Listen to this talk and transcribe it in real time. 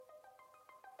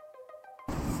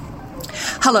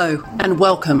Hello and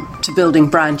welcome to Building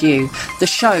Brand You, the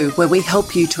show where we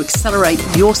help you to accelerate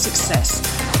your success,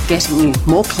 getting you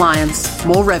more clients,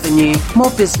 more revenue,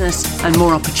 more business and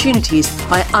more opportunities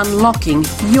by unlocking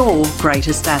your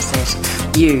greatest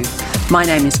asset, you. My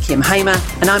name is Kim Hamer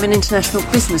and I'm an international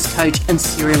business coach and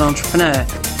serial entrepreneur.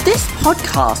 This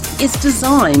podcast is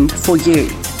designed for you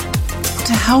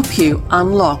to help you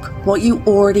unlock what you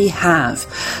already have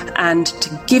and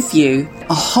to give you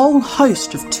a whole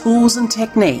host of tools and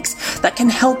techniques that can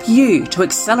help you to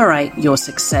accelerate your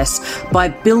success by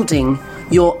building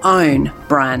your own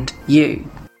brand you.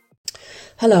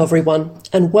 Hello everyone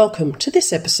and welcome to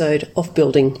this episode of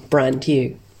Building Brand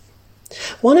You.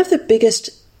 One of the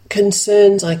biggest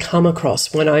concerns I come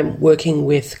across when I'm working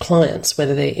with clients,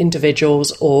 whether they're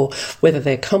individuals or whether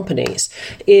they're companies,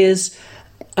 is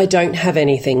I don't have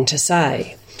anything to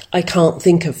say. I can't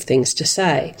think of things to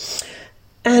say.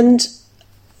 And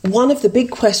one of the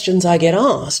big questions I get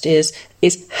asked is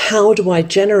how do I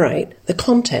generate the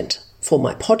content for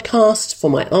my podcasts, for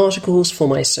my articles, for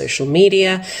my social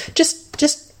media?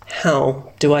 Just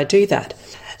how do I do that?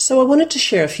 So I wanted to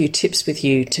share a few tips with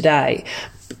you today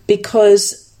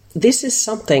because this is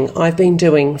something I've been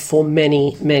doing for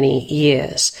many, many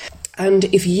years. And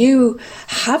if you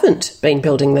haven't been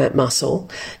building that muscle,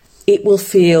 it will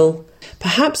feel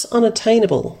perhaps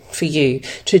unattainable for you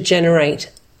to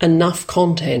generate enough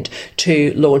content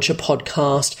to launch a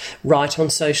podcast, write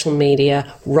on social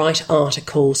media, write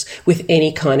articles with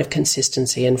any kind of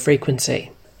consistency and frequency.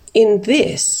 In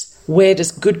this, where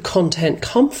does good content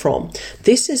come from?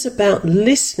 This is about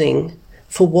listening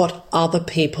for what other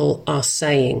people are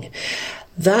saying.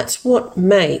 That's what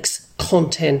makes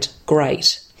content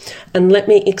great. And let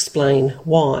me explain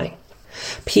why.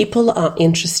 People are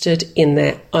interested in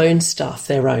their own stuff,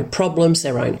 their own problems,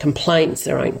 their own complaints,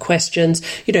 their own questions.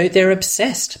 They're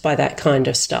obsessed by that kind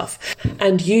of stuff.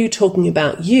 And you talking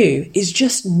about you is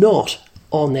just not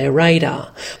on their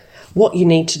radar. What you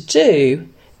need to do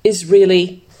is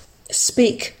really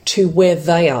speak to where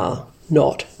they are,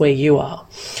 not where you are.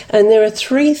 And there are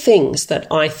three things that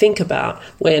I think about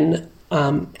when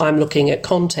I'm looking at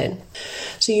content.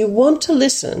 So you want to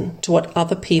listen to what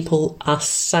other people are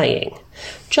saying,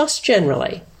 just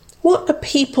generally. What are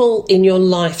people in your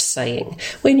life saying?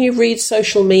 When you read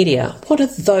social media, what are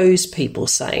those people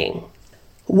saying?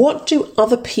 What do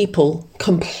other people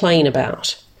complain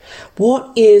about?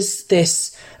 What is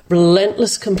this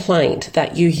relentless complaint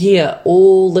that you hear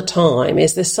all the time?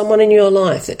 Is there someone in your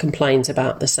life that complains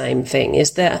about the same thing?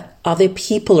 Are there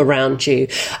people around you?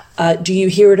 Do you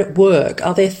hear it at work?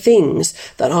 Are there things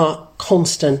that are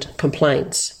constant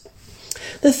complaints?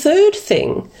 The third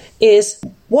thing is,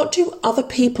 what do other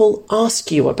people ask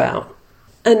you about?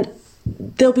 And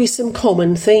there'll be some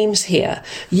common themes here.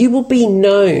 You will be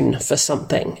known for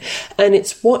something, and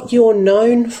it's what you're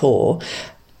known for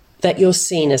that you're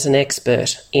seen as an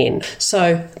expert in.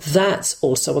 So that's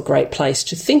also a great place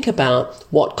to think about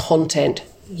what content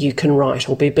you can write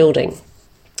or be building.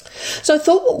 So I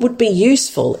thought what would be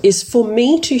useful is for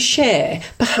me to share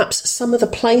perhaps some of the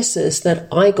places that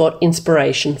I got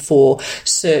inspiration for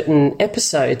certain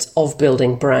episodes of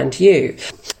Building Brand You.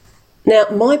 Now,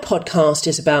 my podcast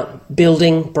is about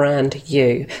building brand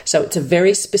you. So it's a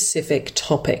very specific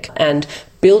topic, and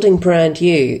building brand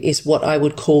you is what I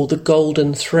would call the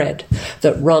golden thread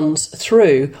that runs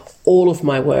through all of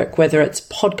my work, whether it's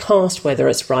podcast, whether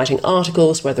it's writing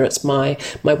articles, whether it's my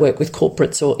work with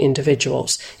corporates or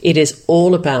individuals. It is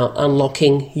all about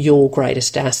unlocking your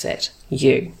greatest asset,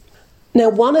 you. Now,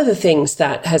 one of the things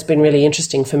that has been really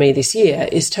interesting for me this year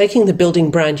is taking the building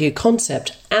brand you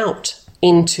concept out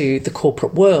into the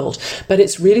corporate world, but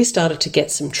it's really started to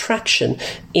get some traction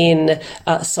in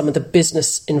some of the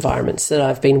business environments that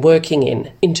I've been working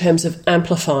in terms of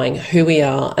amplifying who we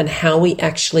are and how we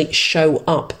actually show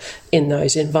up in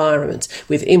those environments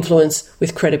with influence,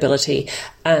 with credibility,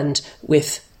 and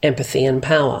with empathy and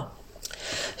power.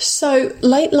 So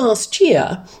late last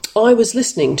year, I was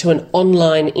listening to an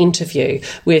online interview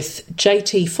with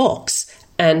JT Fox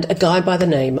and a guy by the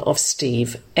name of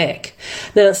Steve Eck.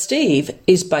 Now, Steve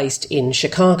is based in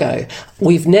Chicago.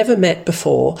 We've never met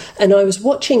before, and I was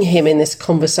watching him in this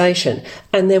conversation,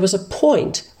 and there was a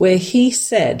point where he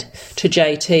said to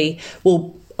JT,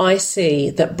 well, I see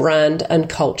that brand and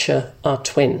culture are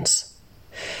twins.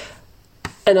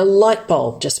 And a light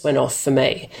bulb just went off for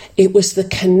me. It was the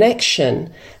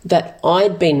connection that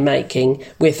I'd been making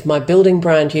with my Building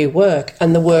Brand You work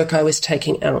and the work I was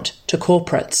taking out to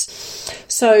corporates.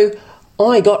 So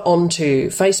I got onto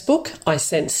Facebook, I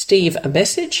sent Steve a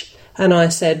message, and I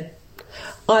said,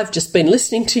 I've just been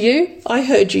listening to you. I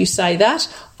heard you say that.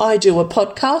 I do a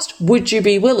podcast. Would you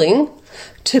be willing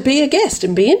to be a guest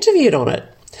and be interviewed on it.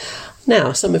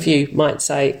 Now, some of you might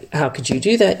say, how could you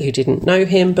do that? You didn't know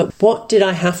him. But what did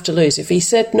I have to lose? If he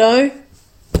said no,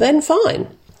 then fine.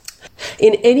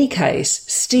 In any case,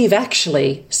 Steve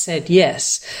actually said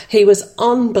yes. He was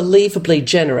unbelievably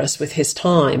generous with his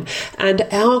time, and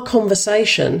our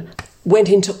conversation went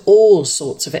into all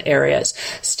sorts of areas.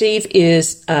 Steve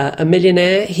is a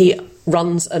millionaire. He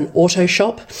runs an auto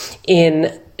shop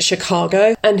in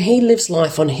Chicago, and he lives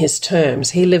life on his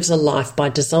terms. He lives a life by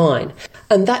design.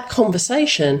 And that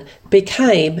conversation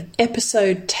became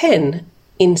episode 10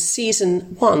 in season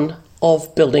 1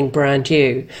 of Building Brand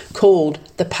You, called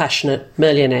The Passionate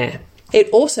Millionaire. It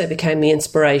also became the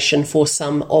inspiration for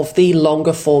some of the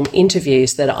longer form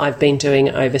interviews that I've been doing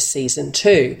over season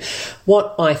 2.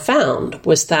 What I found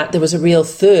was that there was a real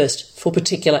thirst for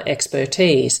particular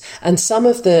expertise, and some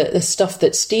of the stuff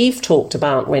that Steve talked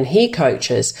about when he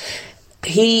coaches,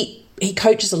 he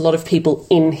coaches a lot of people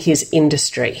in his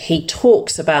industry. He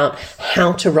talks about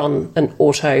how to run an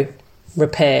auto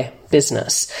repair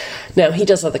business. Now, he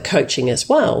does other coaching as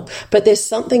well, but there's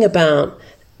something about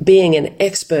being an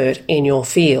expert in your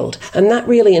field. And that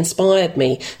really inspired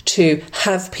me to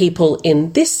have people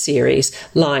in this series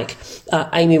like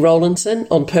Amy Rowlandson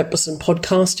on Purpose and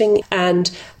Podcasting, and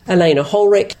Elena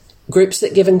Holrick, Groups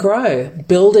That Give and Grow,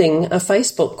 building a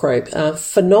Facebook group, a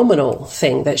phenomenal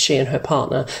thing that she and her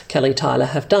partner, Kelly Tyler,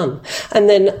 have done. And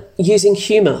then using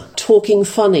humour, talking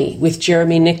funny with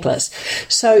Jeremy Nicholas.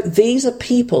 So these are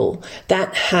people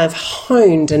that have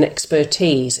honed an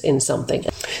expertise in something.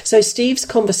 So Steve's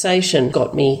conversation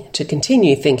got me to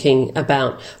continue thinking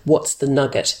about what's the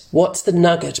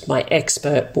nugget my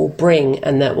expert will bring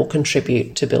and that will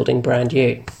contribute to building Brand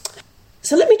You.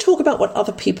 So let me talk about what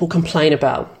other people complain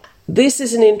about. This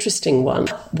is an interesting one.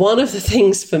 One of the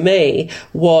things for me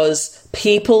was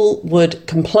people would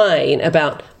complain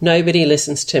about nobody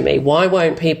listens to me. Why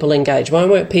won't people engage? Why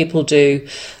won't people do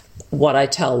what I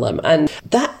tell them? And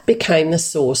that became the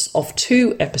source of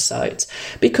 2 episodes,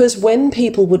 because when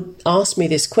people would ask me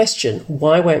this question,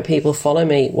 why won't people follow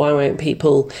me? Why won't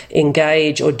people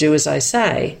engage or do as I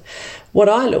say? What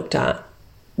I looked at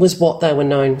was what they were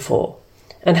known for.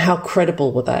 And how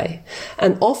credible were they?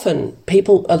 And often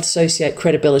people associate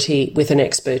credibility with an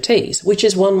expertise, which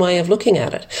is one way of looking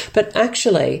at it. But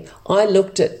actually, I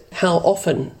looked at how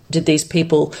often did these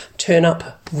people turn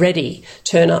up ready,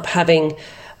 turn up having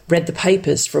read the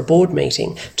papers for a board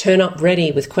meeting, turn up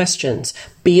ready with questions,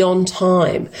 be on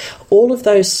time. All of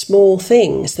those small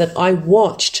things that I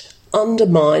watched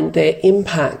undermine their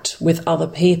impact with other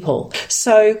people.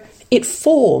 So it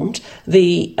formed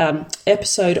the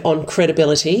episode on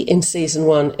credibility in season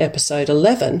 1, episode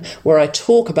 11, where I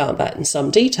talk about that in some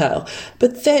detail.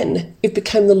 But then it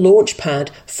became the launch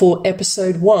pad for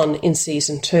episode 1 in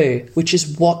season 2, which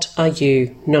is what are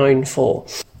you known for?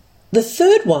 The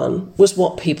third one was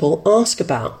what people ask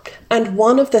about. And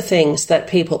one of the things that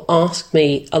people ask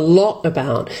me a lot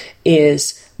about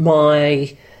is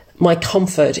my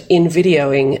comfort in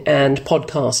videoing and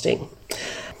podcasting.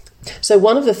 So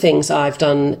one of the things I've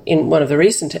done in one of the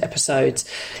recent episodes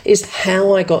is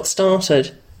how I got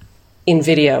started in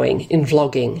videoing, in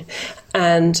vlogging.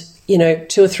 And,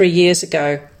 2 or 3 years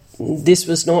ago, this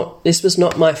was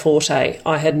not my forte.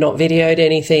 I had not videoed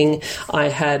anything. I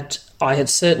had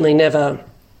certainly never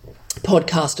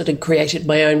podcasted and created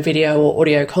my own video or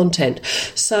audio content.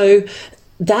 So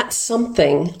that's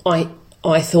something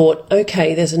I thought,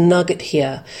 okay, there's a nugget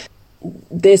here.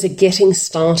 There's a getting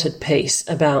started piece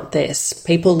about this.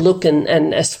 People look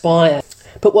and aspire.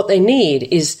 But what they need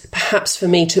is perhaps for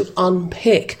me to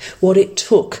unpick what it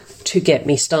took to get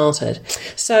me started.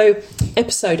 So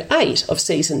episode 8 of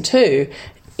season 2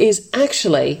 is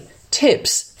actually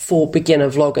tips for beginner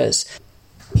vloggers.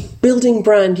 Building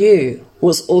Brand You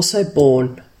was also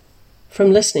born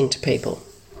from listening to people.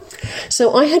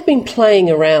 So I had been playing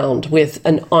around with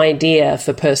an idea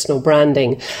for personal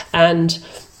branding, and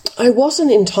I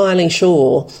wasn't entirely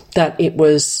sure that it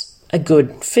was a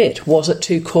good fit. Was it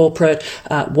too corporate?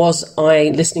 Was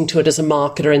I listening to it as a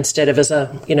marketer instead of as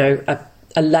a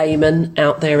layman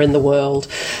out there in the world?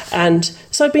 And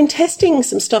so I've been testing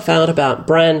some stuff out about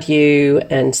Brand You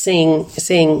and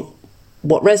seeing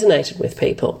what resonated with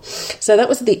people. So that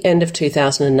was at the end of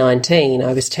 2019.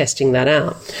 I was testing that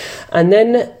out. And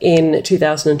then in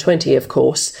 2020, of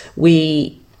course,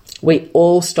 we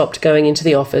all stopped going into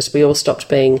the office. We all stopped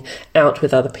being out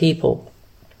with other people.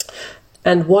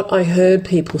 And what I heard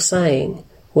people saying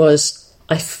was,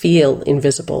 I feel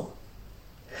invisible.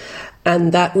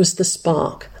 And that was the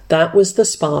spark. That was the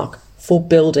spark for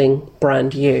building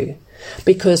Brand You.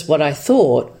 Because what I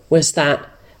thought was that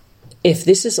if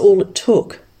this is all it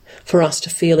took for us to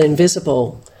feel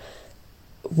invisible.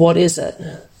 What is it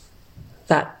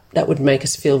that would make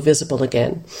us feel visible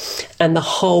again? And the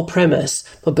whole premise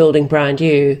for building Brand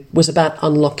You was about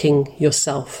unlocking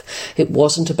yourself. It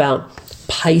wasn't about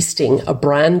pasting a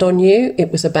brand on you. It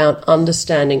was about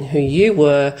understanding who you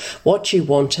were, what you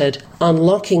wanted,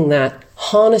 unlocking that,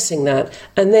 harnessing that,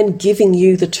 and then giving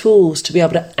you the tools to be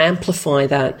able to amplify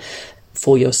that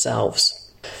for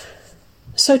yourselves.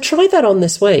 So try that on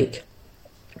this week.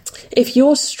 If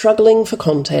you're struggling for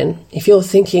content, if you're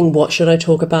thinking, what should I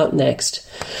talk about next?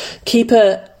 Keep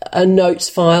a notes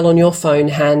file on your phone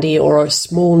handy, or a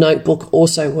small notebook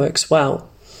also works well.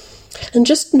 And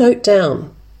just note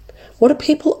down, what are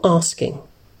people asking?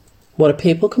 What are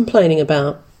people complaining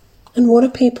about? And what are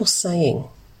people saying?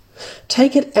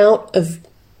 Take it out of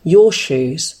your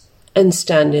shoes and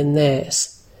stand in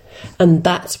theirs. And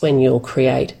that's when you'll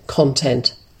create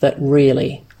content that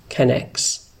really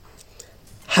connects.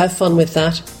 Have fun with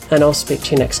that, and I'll speak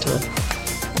to you next time.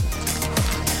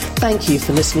 Thank you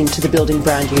for listening to the Building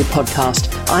Brand You podcast.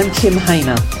 I'm Kim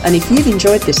Hamer, and if you've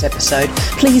enjoyed this episode,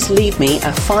 please leave me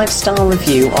a 5-star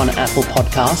review on Apple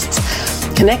Podcasts.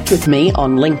 Connect with me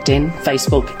on LinkedIn,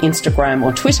 Facebook, Instagram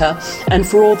or Twitter, and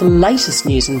for all the latest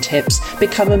news and tips,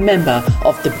 become a member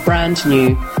of the brand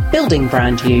new Building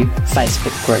Brand You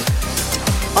Facebook group.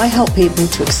 I help people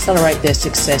to accelerate their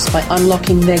success by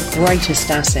unlocking their greatest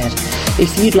asset.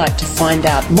 If you'd like to find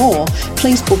out more,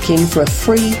 please book in for a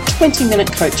free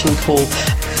 20-minute coaching call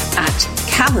at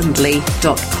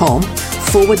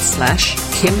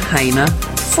calendly.com/Kim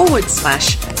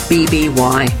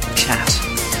Hamer/BBY chat.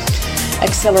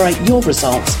 Accelerate your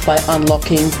results by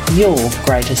unlocking your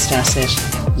greatest asset,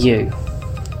 you.